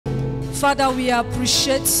Father, we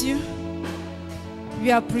appreciate you.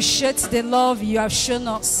 We appreciate the love you have shown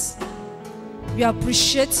us. We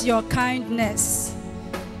appreciate your kindness.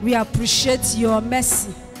 We appreciate your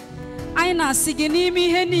mercy.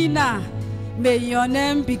 May your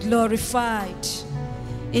name be glorified.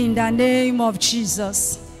 In the name of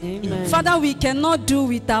Jesus. Amen. Father, we cannot do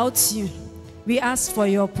without you. We ask for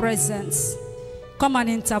your presence. Come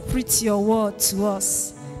and interpret your word to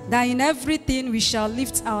us, that in everything we shall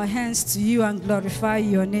lift our hands to you and glorify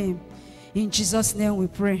your name. In Jesus' name we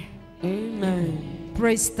pray. Amen.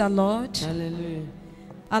 Praise the Lord. Hallelujah.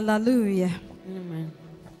 Hallelujah. Amen.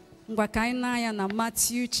 Na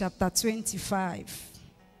Matthew chapter 25.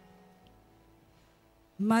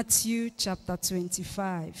 Matthew chapter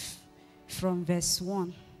 25 from verse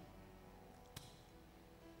 1.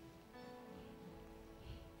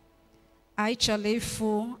 I shall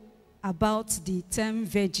for about the 10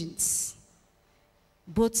 virgins,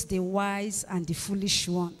 both the wise and the foolish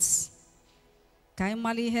ones. Kai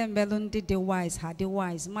malihe melon did the wise had the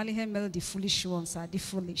wise, malihe mel the foolish ones are the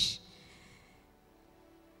foolish.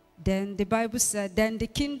 Then the Bible said, then the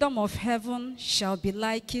kingdom of heaven shall be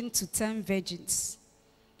likened to 10 virgins,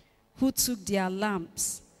 who took their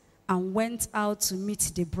lamps and went out to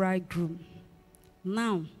meet the bridegroom.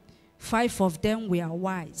 Now, 5 of them were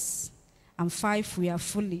wise, and 5 were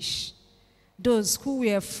foolish. Those who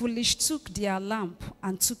were foolish took their lamp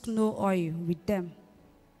and took no oil with them.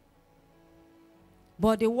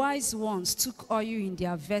 But the wise ones took oil in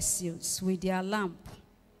their vessels with their lamp.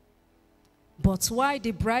 But while the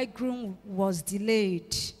bridegroom was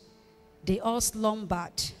delayed, they all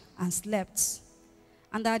slumbered and slept.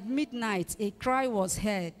 And at midnight a cry was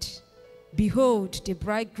heard, behold, the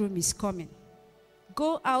bridegroom is coming.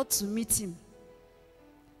 Go out to meet him.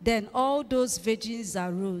 Then all those virgins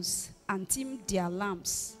arose and trimmed their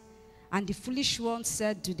lamps. And the foolish ones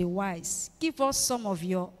said to the wise, give us some of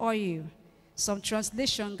your oil. Some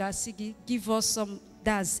translation, give us some,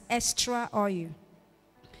 that's extra oil.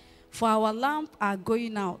 For our lamp are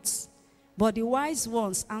going out. But the wise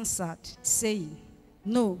ones answered, saying,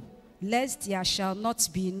 no, lest there shall not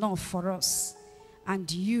be enough for us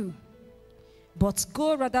and you. But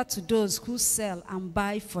go rather to those who sell and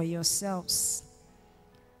buy for yourselves.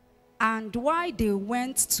 And while they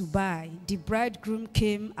went to buy, the bridegroom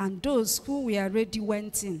came, and those who were ready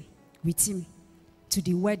went in with him to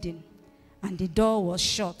the wedding, and the door was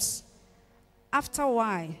shut. After a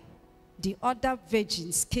while, the other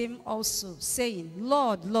virgins came also, saying,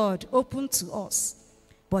 Lord, Lord, open to us.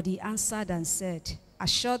 But he answered and said,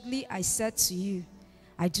 assuredly I said to you,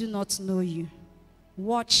 I do not know you.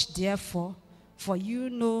 Watch therefore, for you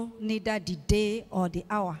know neither the day or the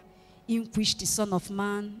hour in which the Son of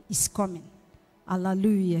Man is coming.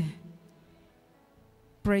 Hallelujah.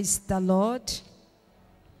 Praise the Lord.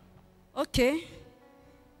 Okay.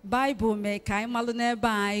 Bible make I maluneba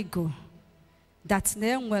I go. That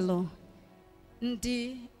name well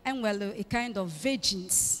a kind of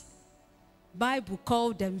virgins. Bible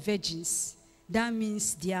called them virgins. That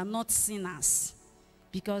means they are not sinners.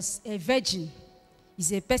 Because a virgin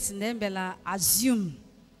is a person that assume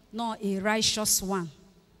not a righteous one.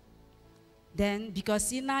 Then,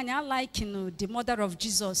 because in like the mother of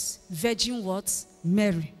Jesus, Virgin what?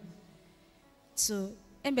 Mary. So,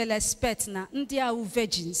 embele expect na India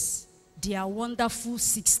virgins, they are wonderful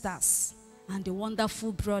sisters and the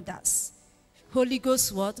wonderful brothers. Holy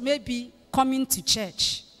Ghost what? Maybe coming to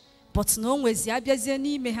church. But no ways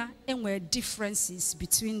and were differences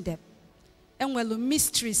between them. And well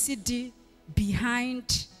mystery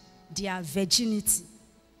behind their virginity.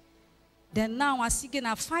 Then now I see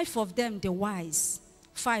 5 of them the wise,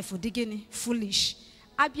 5 digging foolish.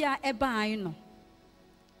 Abia eba I know.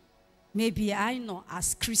 Maybe I know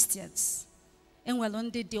as Christians. And well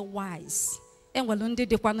only the wise. And well only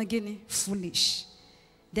the one again foolish.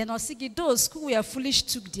 Then I see those who were foolish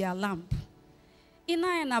took their lamp. In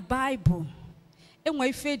a Bible, and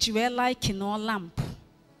we fed you like in our lamp.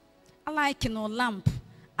 I like in our lamp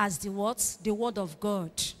as the what? The word of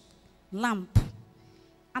God. Lamp.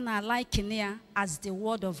 And I like in here as the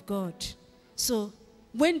word of God. So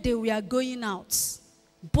when they were going out,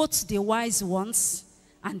 both the wise ones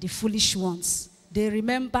and the foolish ones, they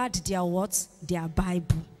remembered their what? Their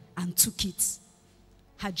Bible and took it.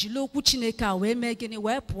 Hajilo kuchineka we megini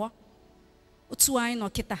wepo. Utuai no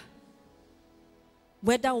kita.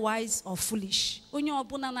 Whether wise or foolish. Onye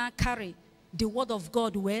obuna na carry the word of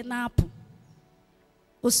God we na apu.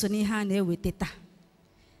 Osoni ha na eweteta.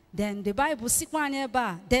 Then the Bible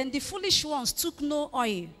then the foolish ones took no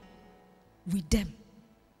oil with them.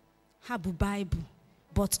 Habu Bible.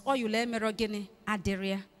 But oil emerogene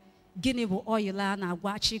aderia. gịnị bụ oil a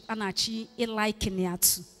na-achị liken ya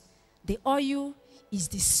to? The oil is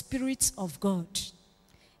the Spirit of God.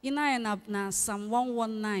 In Psalm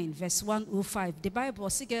 119 verse 105, the Bible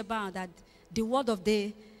speaks about that the word of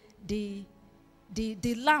the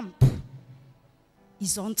lamp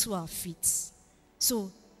is unto our feet.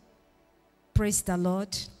 So, praise the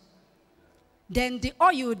Lord. Then the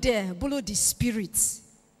oil there, below the Spirit.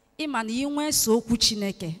 Iman yinwe so okwu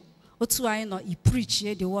Chineke. Otu anyị nọ, he preach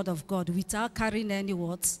the word of God without carrying any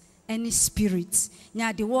words, any spirit.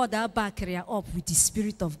 Now the word that back up with the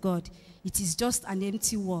Spirit of God, it is just an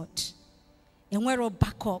empty word. And we're all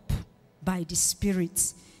back up by the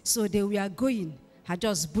Spirit. So they were going, I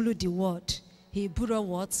just blew the word. He blew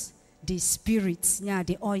what? The Spirit, yeah,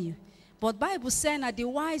 the oil. But Bible saying that the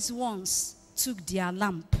wise ones took their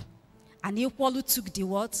lamp, and equally took the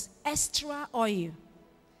what? Extra oil.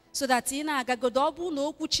 So that in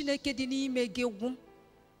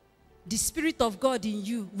the Spirit of God in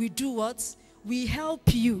you will do what? We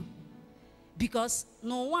help you. Because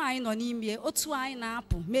no one on ime otu anyị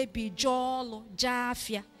na-apụ maybe jolo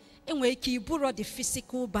jafia enwe ike iburu the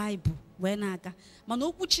physical Bible wee na-aga mana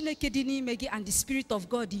okwu Chineke dị n'ime gị and the Spirit of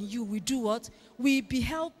God in you will do what? Will be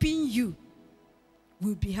helping you.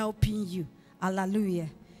 Will be helping you. Hallelujah.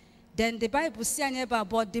 Then the Bible says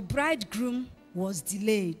about the bridegroom was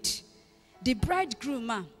delayed. The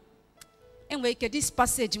bridegroom enwe ike this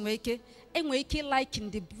passage enwe ike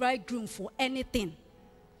liken the bridegroom for anything.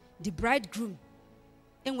 The bridegroom,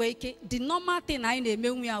 the normal thing I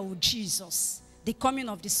know with Jesus, the coming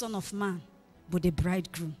of the Son of Man, but the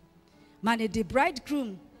bridegroom. Man, the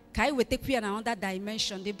bridegroom, can we take another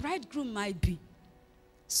dimension? The bridegroom might be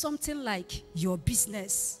something like your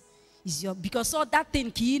business is your, because all that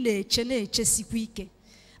thing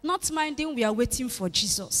not minding we are waiting for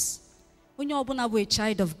Jesus. When you're a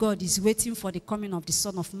child of God is waiting for the coming of the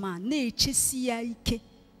Son of Man.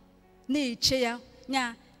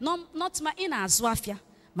 Not my in azwafia,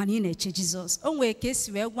 man in Jesus. Onwe case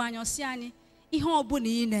we gwanyo si ani, ihe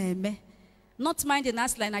obuni ine not minding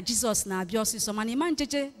us like Jesus na abiosi so man iman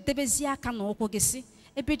jeje debezi aka na okwo gesi.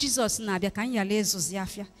 Ebe Jesus na abia kan yale ezozi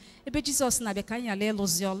afia. Ebe Jesus na abia kan yale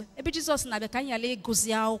eloziole. Ebe Jesus na abia kan yale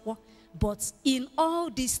egozi akwụkwọ. But in all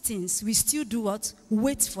these things, we still do what?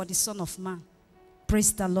 Wait for the Son of Man.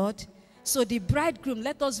 Praise the Lord. So the bridegroom,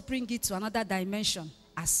 let us bring it to another dimension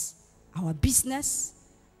as our business,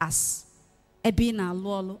 as ebina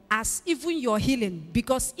lolo, as even your healing.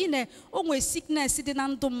 Because in a onwe sickness in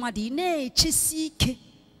ando madi ne chesike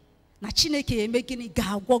na chineke emegini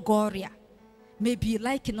gawo goria. Maybe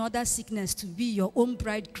like another sickness to be your own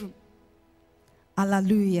bridegroom.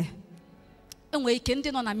 Hallelujah. And we can do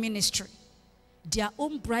on a ministry. Their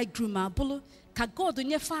own bridegroom abulu ka God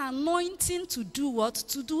nyefa anointing to do what?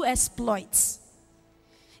 To do exploits.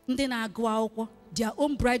 Ndena agwa their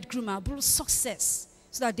own bridegroom abulu success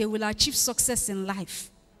so that they will achieve success in life.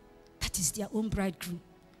 That is their own bridegroom.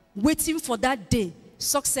 Waiting for that day.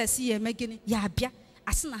 Success here megini yabia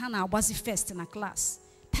asina hana awazi first in a class.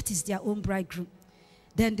 That is their own bridegroom.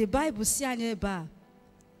 Then the Bible says,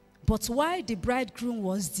 but while the bridegroom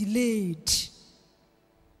was delayed,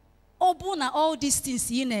 obuna all these things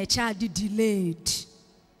in a child delayed.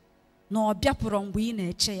 No biapuron we in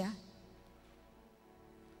a chair.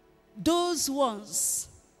 Those ones,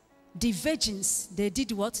 the virgins, they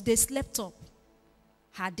did what? They slept up.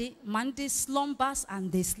 Had they Monday slumbers and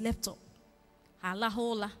they slept up. Hala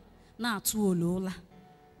hola na tuolola.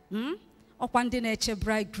 Okwande na eche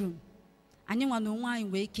bridegroom. Anyị nwa no nwa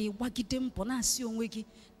anyị wee ke wagide mpo na asi onwe gị.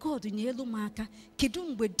 God nyelu m aka. Kedu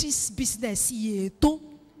mgbe this business ye eto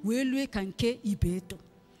wee lue ka nke ibe eto.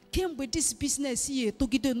 Kemgbe this business ye eto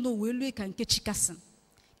gide no wee lue ka nke chikasin.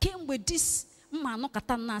 Kemgbe this mma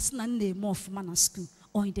anọkata na asị na nna eme ọfụma na school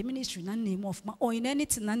or in the ministry na nna eme ọfụma or in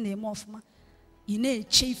anything na nna eme ọfụma. Ị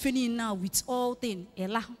na-eche ife niile with all thing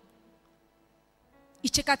elahụ.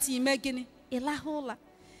 Ichekata ime gịnị? Elahụ ụla.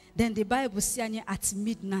 Then the Bible says at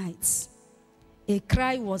midnight, a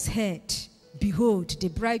cry was heard, behold, the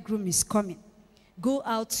bridegroom is coming. Go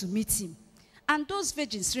out to meet him. And those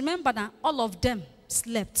virgins, remember that all of them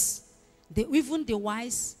slept. Even the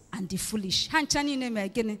wise and the foolish.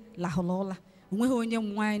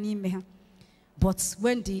 But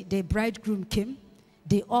when the bridegroom came,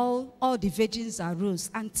 all the virgins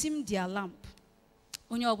arose and trimmed their lamp.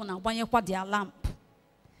 Their lamp.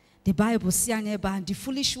 The Bible says, and the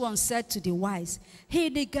foolish one said to the wise, hey,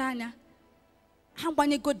 the Ghana, how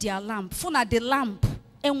when you go their lamp? For the lamp,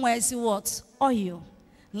 and where's what? Oil,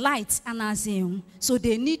 light, and azim. So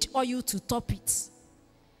they need oil to top it.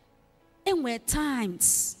 And where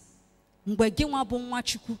times, mgbe gị nwa bụ nwa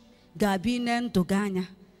Chukwu ga-abịa ine ndụ gị anya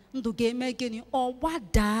ndụ ga-eme gịnị ọ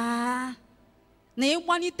gbadaa na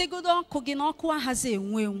ịgbanitegodo ọkụ gị na ọkụ ahazi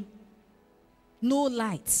enwe no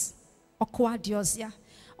light ọkụ adịọzịa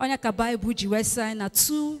onye ka Bible ji wee sị na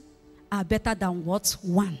two are better than what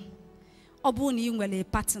one. Ọ bụrụ na ị nwere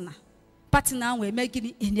partner ahụ eme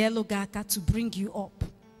gịnị enyelu gị aka to bring you up.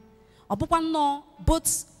 Ọ bụkwa nnọọ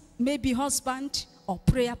both maybe husband or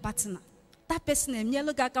prayer partner, that person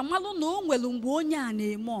enyelu gị aka malụ na o nwere mgbe onye a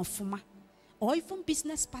na-eme ọfụma, or even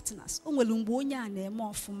business partners o nwere mgbe onye a na-eme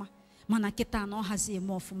ọfụma mana kịta na ọ hazi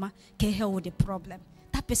eme ọfụma ka ehe with the problem.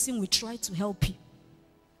 That person will try to help you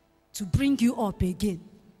to bring you up again.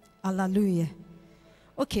 Hallelujah.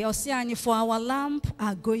 Okay, Osiani, for our lamp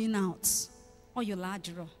are going out. Or your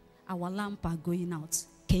large our lamp are going out.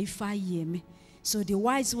 Keifa yeme. So the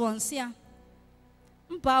wise ones here,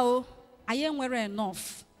 Mbao, I am wearing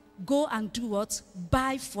enough. Go and do what?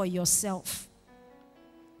 Buy for yourself.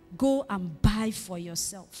 Go and buy for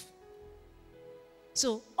yourself.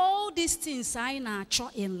 So all these things I nurture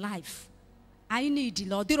in life, I need the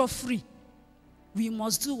Lord. They're free. We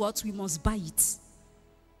must do what? We must buy it.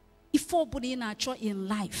 If anybody nurture in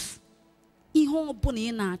life,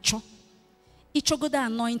 anybody nurture, each go the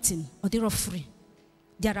anointing or they're free.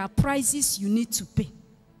 There are prices you need to pay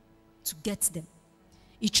to get them.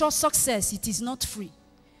 Each your success, it is not free.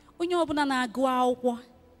 Onye obuna na agụ akwụkwọ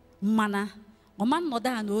mana ọma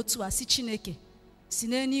nnọda na otu a si Chineke si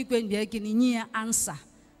n'eluigwe mbịa gị nye ya answer.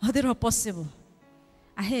 Ọ dịrọ possible.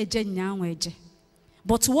 Aha eje nyanwa eje.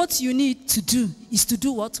 But what you need to do is to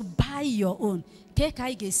do what? Buy your own.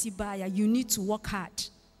 You need to work hard.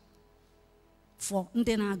 For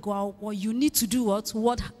you need to do what?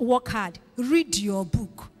 Work hard. Read your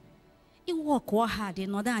book. You work hard.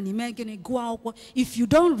 If you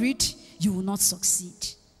don't read, you will not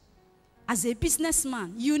succeed. As a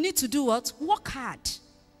businessman, you need to do what? Work hard.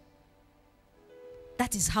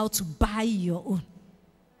 That is how to buy your own.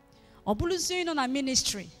 Obuluzi in a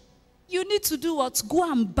ministry, you need to do what?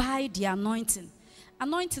 Go and buy the anointing.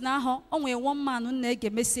 Anointing aho onwe one man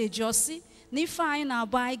na-ege message osi na ife anyị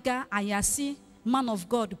na-agba ịga ayasi man of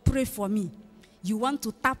God pray for me. You want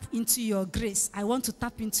to tap into your grace. I want to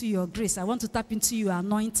tap into your grace. I want to tap into your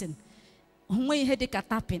anointing. Onwe ihe dịka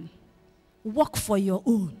tapping. Work for your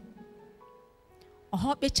own.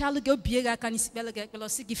 You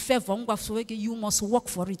must work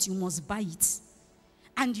for it. You must buy it.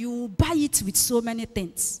 And you buy it with so many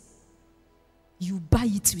things. You buy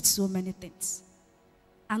it with so many things.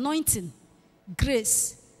 Anointing,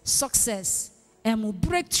 grace, success, and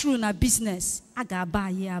breakthrough in a business. I got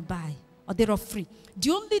buy. Or they're free.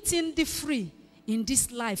 The only thing they free in this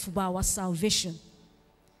life about our salvation,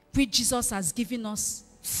 which Jesus has given us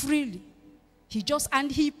freely.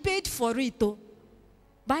 He paid for it. Though.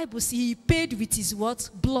 Bible says he paid with his what?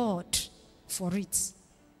 Blood for it.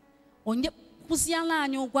 Onye kuziala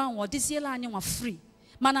anyo gwa disiela anyo wa free.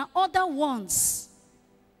 Mana other ones,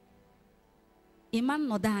 a man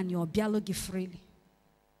no da anyo bialogi freely.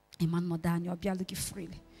 A man no da anyo bialogi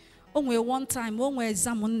freely. Onwe one time, onwe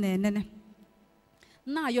exam nene.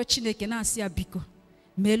 Na yo Chineke na asi abiko.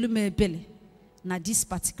 Melu mebele. Na this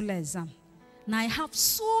particular exam. Now I have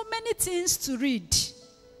so many things to read.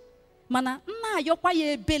 Mana na yo kwa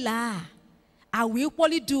ye bela. I will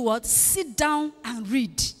equally do what? Sit down and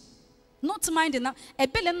read. Not minding now.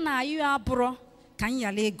 Ebele na you abro kan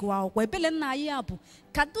yale go out. Ebele na you abu.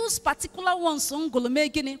 Ka those particular ones on go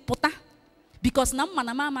make gini pota. Because na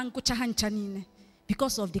manama mankucha hanchanine.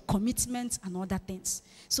 Because of the commitment and other things.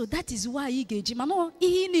 So that is why he gave him. No,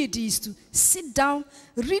 he need is to sit down,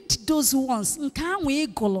 read those ones.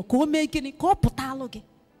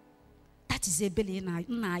 That is a belly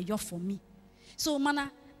na for me. So man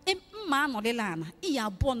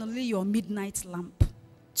born only your midnight lamp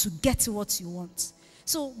to get what you want.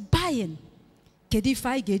 So buying,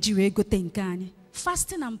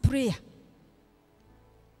 fasting and prayer.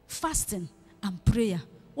 Fasting and prayer.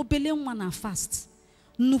 Obele one fast.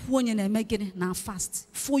 Fast.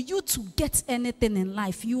 For you to get anything in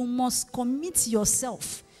life, you must commit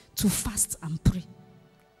yourself to fast and pray.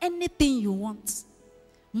 Anything you want.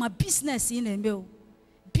 My business in a meal.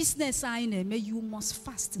 Business in a meal, you must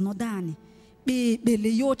fast. No dani.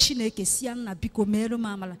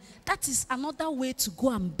 That is another way to go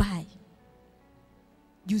and buy.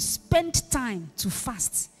 You spend time to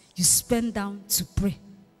fast. You spend down to pray.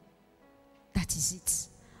 That is it.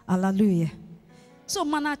 Hallelujah. So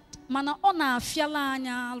mana ona afiala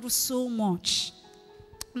anya so much.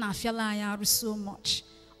 Na afiala anya so much.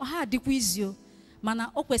 O ha dikwa izio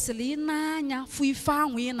mana o kwesịrị ina anya fu ife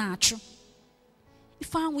anwu ị na-achụ.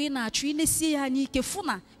 Ife anwu ị na-achụ ị na-esi ya anya ike fu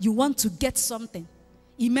na you want to get something.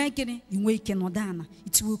 Imagine in wake no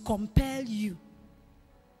it will compel you.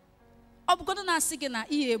 Obugodo na sige na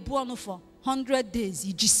iye buonu for 100 days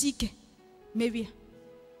ijisike maybe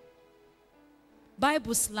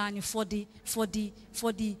Bible slang for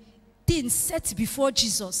the things set before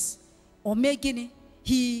Jesus or making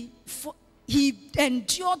he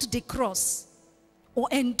endured the cross or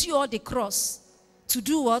endure the cross to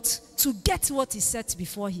do what? To get what is set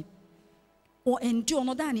before him. Or endure,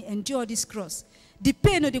 no than endure this cross. The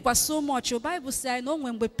pain was so much. Your Bible says, no,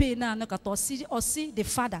 when we pay now, or see the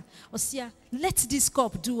Father, or see, let this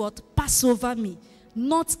cup do what? Pass over me.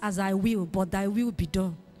 Not as I will, but thy will be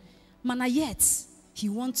done. Mana yet, he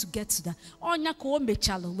wants to get to that. Onya ko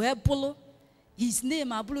mechalo, where bolo, his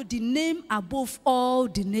name, abolo, the name above all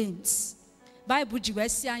the names. Bible,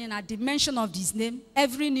 at the mention of his name,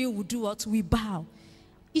 every knee will do what? We bow.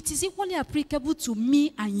 It is equally applicable to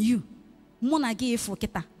me and you. Monage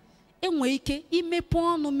efoketa. Enweike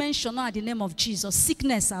imepo no mention at the name of Jesus.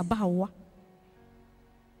 Sickness abawa.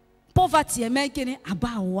 Poverty emekene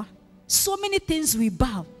abawa. So many things we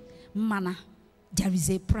bow. Mana, there is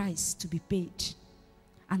a price to be paid.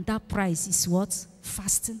 And that price is what?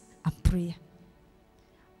 Fasting and prayer.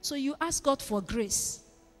 So you ask God for grace.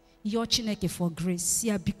 Your chineke for grace. See,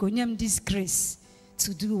 I become this grace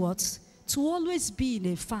to do what? To always be in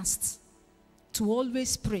a fast. To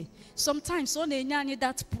always pray. Sometimes on enyani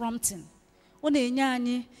that prompting. On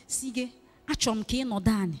enyani sige achom ki no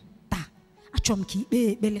dani ta achom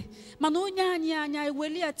ki bele. Man onyani anya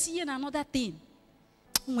weli ati na another thing.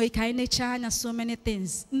 We kai nature so many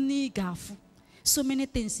things ni gafu. So many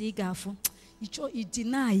things I gafu. It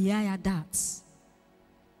deny ya that.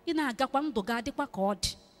 Ina agakwa ndoga adikwa God.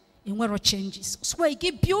 Inwero changes. So I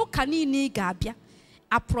give you kanini gabia.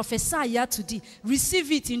 I prophesy here today.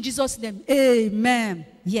 Receive it in Jesus' name. Amen.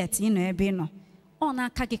 Yet, you know, honor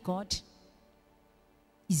kage God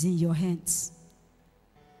is in your hands.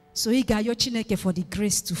 So you got your chineke for the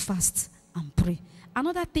grace to fast and pray.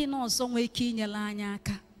 Another thing also we be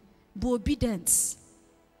obedience.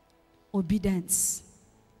 Obedience.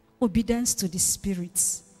 Obedience to the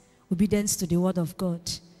Spirit. Obedience to the Word of God.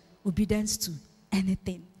 Obedience to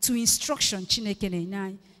anything. To instruction, chineke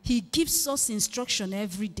nenai. He gives us instruction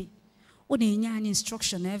every day.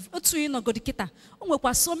 Instruction every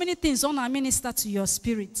so many things on our minister to your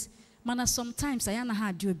spirit. Mana sometimes I am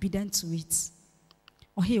hard to be obedient to it.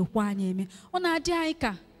 Or hey, one on a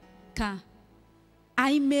diaika ka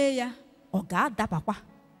I may or God daba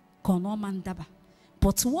kono man daba.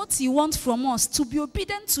 But what he wants from us to be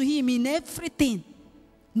obedient to him in everything,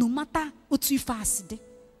 no matter what we fast,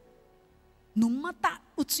 no matter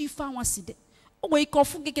what we fast.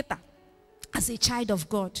 As a child of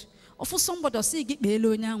God, or for somebody to say, "Get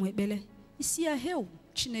belo nyangwe bele." You see a hell,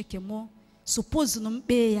 chineke mo. Suppose no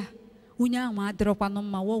beya, unyangwa adropa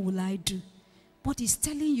ma. What will I do? But He's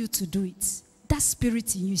telling you to do it. That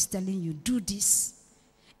spirit in you is telling you, do this.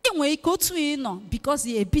 Anyway, go to him because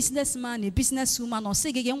you're a businessman, a businesswoman, or say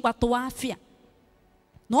again what to afia.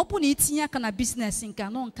 No puni tinya kana business in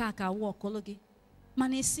kanon kaka work ologi.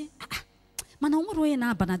 Manesi. Man,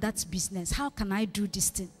 that business. How can I do this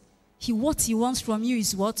thing? What he wants from you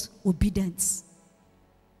is what? Obedience.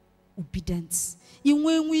 Obedience. In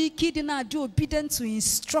when we kid do obedience to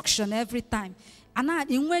instruction every time.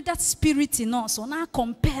 And in where that spirit in us, so now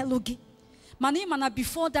compel. Man,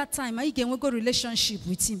 before that time, I can go relationship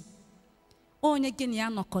with him. Oh, again, ya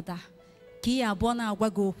no koda. Ki abona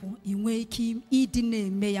wago in way kim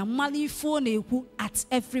idine me ya mali phone at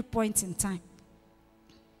every point in time.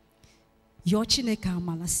 Your chineka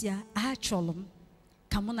malasia acholum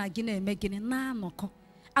kamuna gine megine na noko.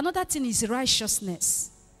 Another thing is righteousness.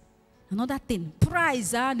 Another thing,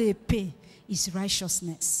 price they pay is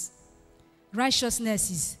righteousness.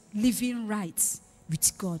 Righteousness is living right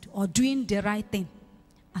with God or doing the right thing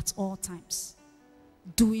at all times.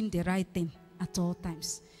 Doing the right thing at all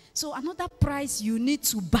times. So another price you need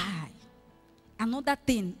to buy. Another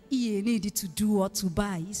thing you need to do or to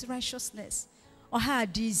buy is righteousness. Or how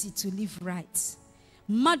easy to live right.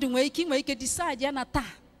 Madu waking wake decide yana ta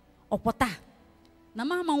or pota. Na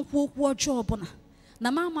mama walk job na.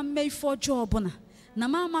 Na mama may for job na. Na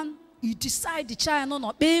mama you decide the child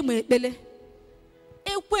no be me bele.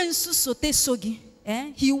 Ekwensu sote sogi.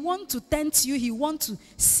 He want to tempt you. He want to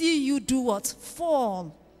see you do what?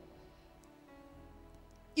 Fall.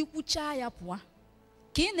 Ikucha ya pwa.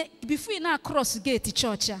 Before you na cross gate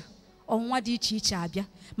church on what did each abia.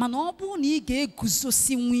 Manobu ni ge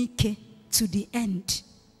guzosi wike to the end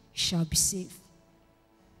shall be saved.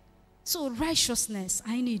 So righteousness,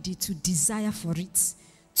 I need it to desire for it.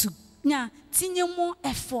 To tinye more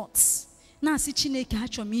efforts. Na si Chineke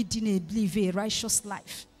achọ m ịdị na-live a righteous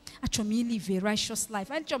life. Achọ m live a righteous life.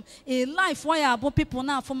 Achọ m a life why abo people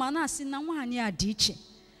na afọ ma na asị na nwaanyị a dị iche.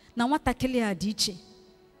 Na nwatakịrị a dị iche.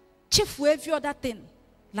 Chefu every other thing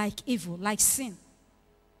like evil, like sin.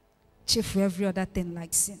 Chefu every other thing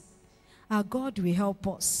like sin. Our God will help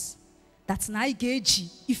us. That's na I geji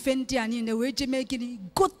ife ndị a niile wee je mee gịnị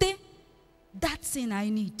gote that thing I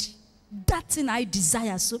need, that thing I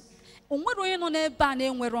desire. So onwere onye nọ n'ebe a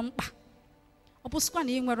na-enwero mkpa. Ọ bụsịkwa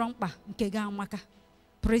na ị nwere mkpa nke gị amaka.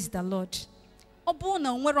 Praise the Lord. Ọ bụrụ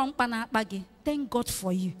na onwere mkpa na-akpa gị, thank God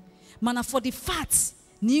for you. Mana for the fact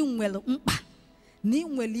na ị nwere mkpa, na ị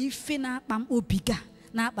nwere ife na-akpa m obi ga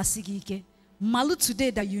na-akpasi gị ike, malu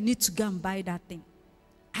today that you need to go and buy that thing.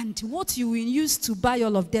 And what you will use to buy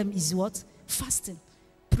all of them is what? Fasting,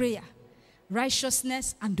 prayer,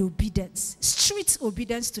 righteousness, and obedience. Strict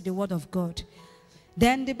obedience to the word of God.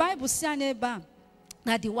 Then the Bible says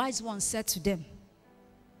that the wise one said to them,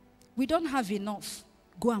 we don't have enough.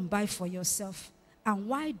 Go and buy for yourself. And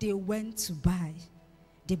while they went to buy,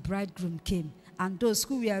 the bridegroom came. And those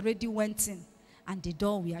who were ready went in, and the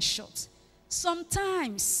door were shut.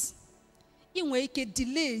 Sometimes, you can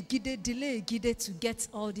delay to get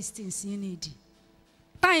all these things you need.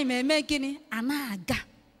 Time making anaga.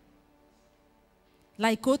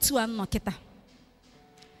 Like otu an noketa.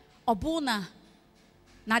 Obuna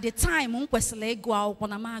na the time unkwesịrị ịgụ akwụkwọ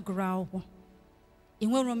na ma agụrụ akwụkwọ.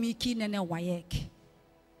 Enwere m ike inene wayek.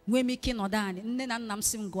 Nwee m ike nọdụ anyị. Nne na nna m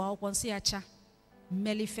sị m gụọ akwụkwọ nsị acha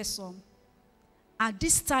mmeli fesom. At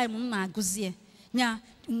this time m na-agụzie nya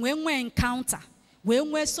nwe encounter.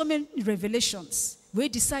 We so many revelations. We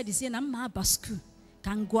decide to say na mma aba school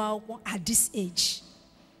can go at this age.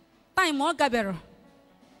 Time o gabero.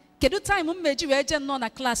 Kedu time mmeji we je no na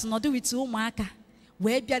class no do with ụmụaka.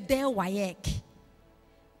 We bia there wayek.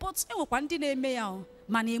 But e nwekwa ndị na-eme ya o,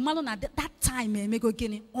 mana ịmalụ na that time emego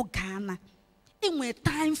gịnị ọ ga-ana. Enwe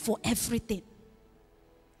time for everything.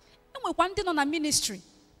 E nwekwa ndị nọ na ministry.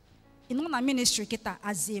 Ị nọ na ministry kita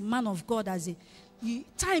as a man of God, as a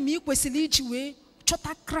time ị kwesịrị iji wee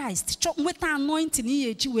chọta Christ, nweta anointing ihe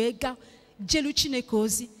eji wee ga jelu Chineke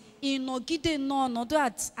ozi, ịnọgide n'ọnọdụ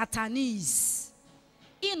at an ease.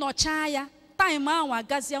 Ịnọcha ya, time ahụ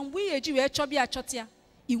agazie mgbe ihe eji wee chọbịa achọta ya,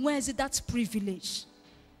 inwezi that privilege.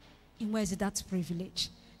 Inwezi that privilege.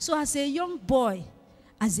 So as a young boy,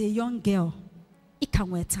 as a young girl, ị ka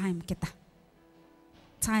nwee time kita.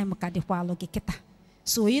 Time ka dịkwa alụ gị kita.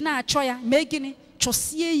 So ị na-achọ ya, mee gịnị?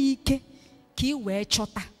 Chọsie ya ike ka ị wee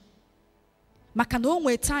chọta. Maka na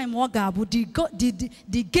onwe time ọ ga-abụ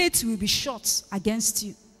the gate will be shut against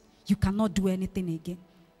you. You cannot do anything again.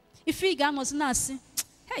 If ị ga-anọzi na-asị,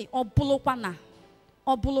 hey, ọ bụlụkwana.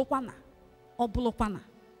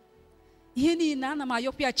 Ihe niile ana m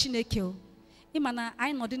ayọkwa ya Chineke o. Ịma na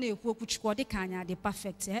anyị nọdụ na-ekwu okwu Chukwu ọ dị ka anyị adị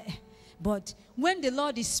perfect. But when the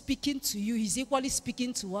Lord is speaking to you, He's equally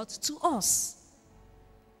speaking to what? To us.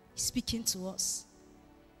 He's speaking to us.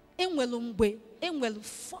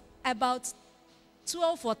 About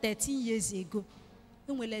 12 or 13 years ago,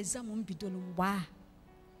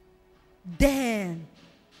 then,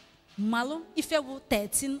 Malum, if it was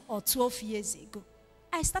 13 or 12 years ago,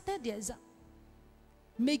 I started the exam.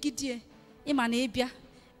 Megidie, Imanebia,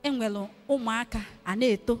 Enwelo, Omaka,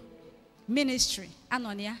 Aneto, ministry,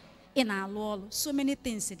 Anonia, in our law, so many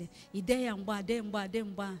things. Ide and ba,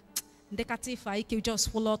 demba. The katifa, I can just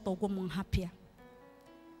follow out of woman happier.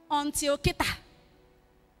 Until kita.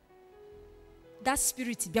 That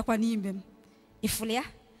spirit biakwa n'ime m ifule ya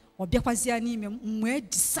ọ bịakwazia n'ime m mwe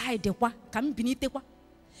decide kwa ka m binite kwa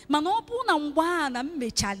mana ọ bụ na mgba na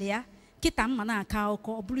mmechale ya kita mma na aka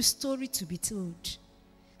akọ ọ bụrụ story to be told.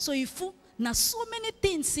 So ifu na so many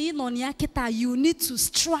things in on ya kita, you need to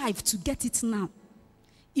strive to get it now.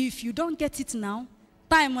 If you don't get it now,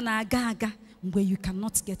 time na aga where you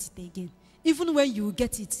cannot get it again. Even when you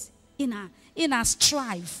get it, in a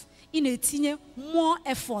strive, in a tinye more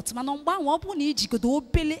effort.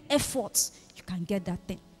 Effort, you can get that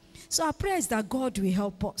thing. So our prayer is that God will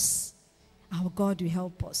help us. Our God will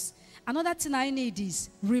help us. Another thing I need is,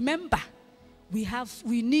 remember,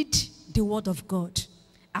 we need the word of God.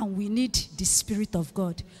 And we need the Spirit of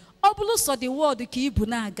God. Obulo the word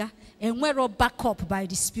ibunaga and we're all back up by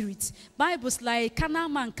the Spirit. Bibles like carnal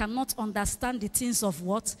man cannot understand the things of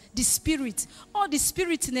what? The Spirit. Or the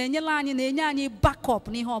Spirit back up.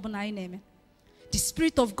 The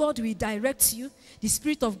Spirit of God will direct you. The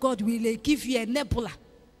Spirit of God will give you a nebula.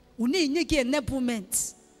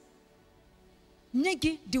 Enablement.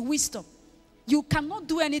 The wisdom. You cannot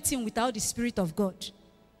do anything without the Spirit of God.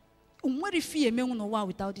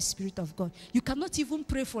 Without the Spirit of God. You cannot even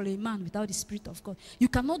pray for a man without the Spirit of God. You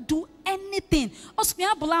cannot do anything.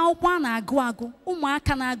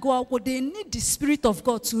 They need the Spirit of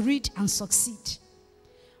God to read and succeed.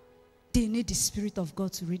 They need the Spirit of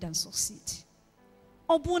God to read and succeed.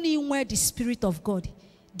 Where the Spirit of God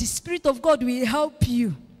will help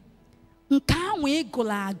you.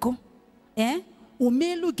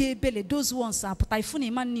 Those ones are, but I find a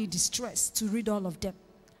man need distress to read all of them.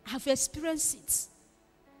 I have experienced it.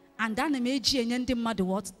 And then I made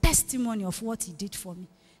what testimony of what he did for me.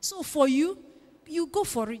 So for you, you go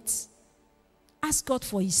for it. Ask God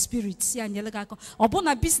for his spirit. Upon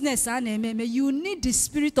a business, you need the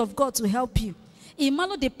Spirit of God to help you.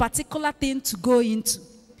 Imagine the particular thing to go into.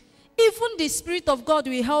 Even the Spirit of God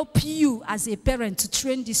will help you as a parent to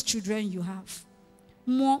train these children you have.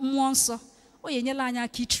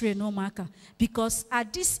 Because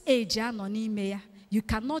at this age, you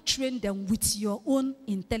cannot train them with your own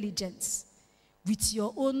intelligence, with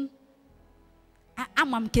your own. But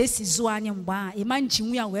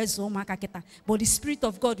the Spirit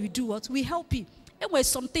of God will do what? We help you. And when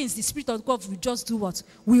some things, the Spirit of God will just do what?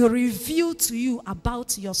 Will reveal to you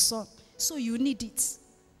about your son. So you need it.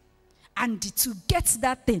 And to get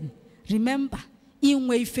that thing, remember, in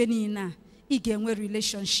way fenina, in way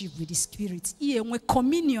relationship with the Spirit, in way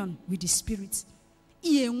communion with the Spirit,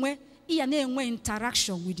 in way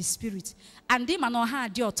interaction with the Spirit. And they man ha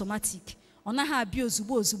di automatic. Ona ha bi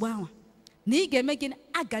ozubo ozubo. You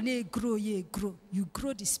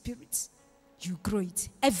grow the Spirit. You grow it.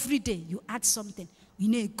 Every day you add something.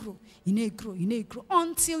 You grow.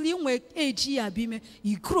 Until you age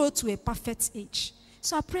you grow to a perfect age.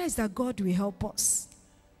 So I pray that God will help us.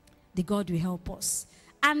 The God will help us.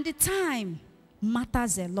 And the time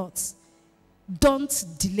matters a lot. Don't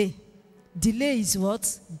delay. Delay is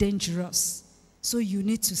what? Dangerous. So you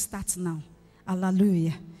need to start now.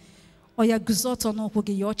 Hallelujah.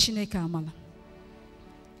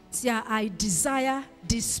 See, I desire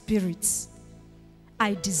this Spirit.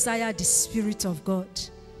 I desire the Spirit of God.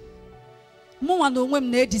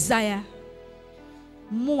 Desire.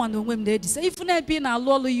 Even being a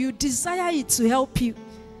you desire it to help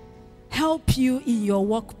you in your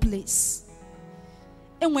workplace.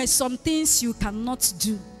 And when some things you cannot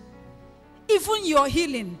do, even your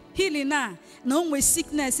healing now, no way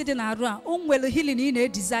sickness sitting around, healing in a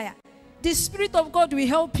desire. The Spirit of God will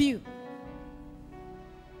help you.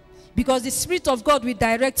 Because the Spirit of God will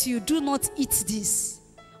direct you. Do not eat this.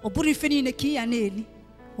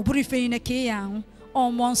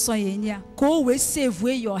 Always save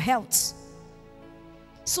away your health.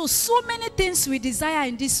 So many things we desire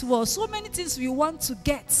in this world, so many things we want to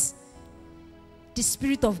get. The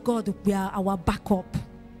Spirit of God will be our backup.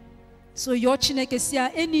 So your Chineke,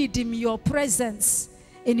 I need in your presence,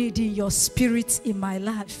 I need in your spirit in my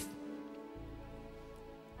life.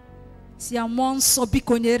 Si amonso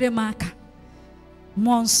biko nyere maka.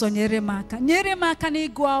 Monso nyere maka. Nyere maka na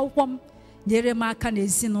igu akwam. Nyere maka na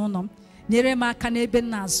ezinụlọ m. Nyere maka na ebe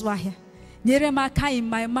na azụ ahịa. Nyere maka in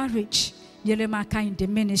my marriage. Nyere maka in the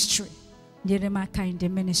ministry. Nyere maka in the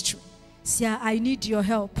ministry. See, I need your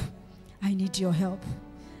help. I need your help.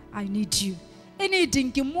 I need you.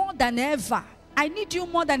 Anything more than ever. I need you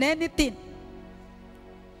more than anything.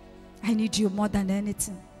 I need you more than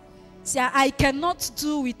anything. See, I cannot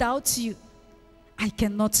do without you. I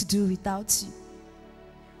cannot do without you.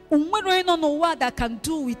 We don't know what that can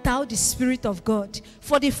do without the Spirit of God.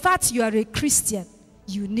 For the fact you are a Christian,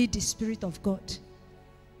 you need the Spirit of God.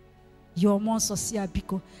 You're more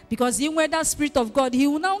sociable. Because in where that Spirit of God, He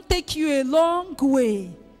will now take you a long way.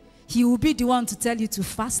 He will be the one to tell you to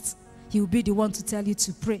fast. He will be the one to tell you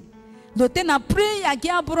to pray. Lotena prayer,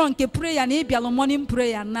 giabronke prayer, maybe a morning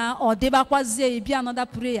prayer now, or debakwaze, be another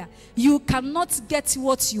prayer. You cannot get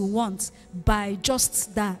what you want by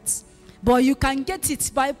just that. But you can get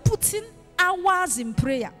it by putting hours in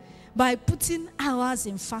prayer, by putting hours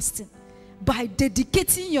in fasting, by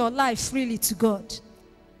dedicating your life freely to God,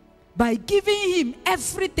 by giving Him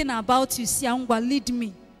everything about you. See, lead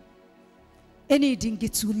me. Anything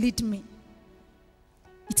to lead me.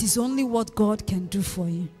 It is only what God can do for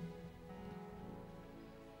you.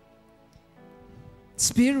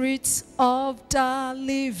 Spirit of the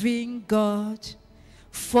living God,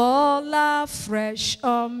 fall afresh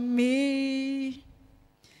on me.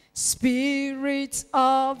 Spirit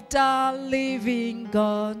of the living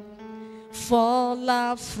God, fall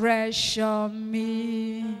afresh on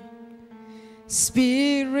me.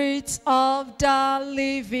 Spirit of the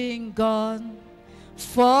living God,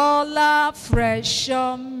 fall afresh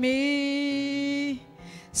on me.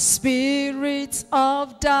 Spirit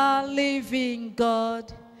of the living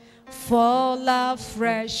God, fall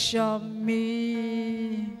afresh on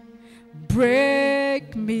me.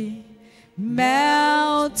 Break me,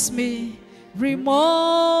 melt me,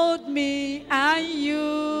 remold me, and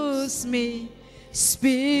use me.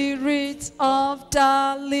 Spirit of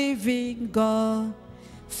the living God,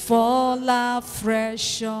 fall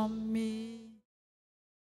afresh on me.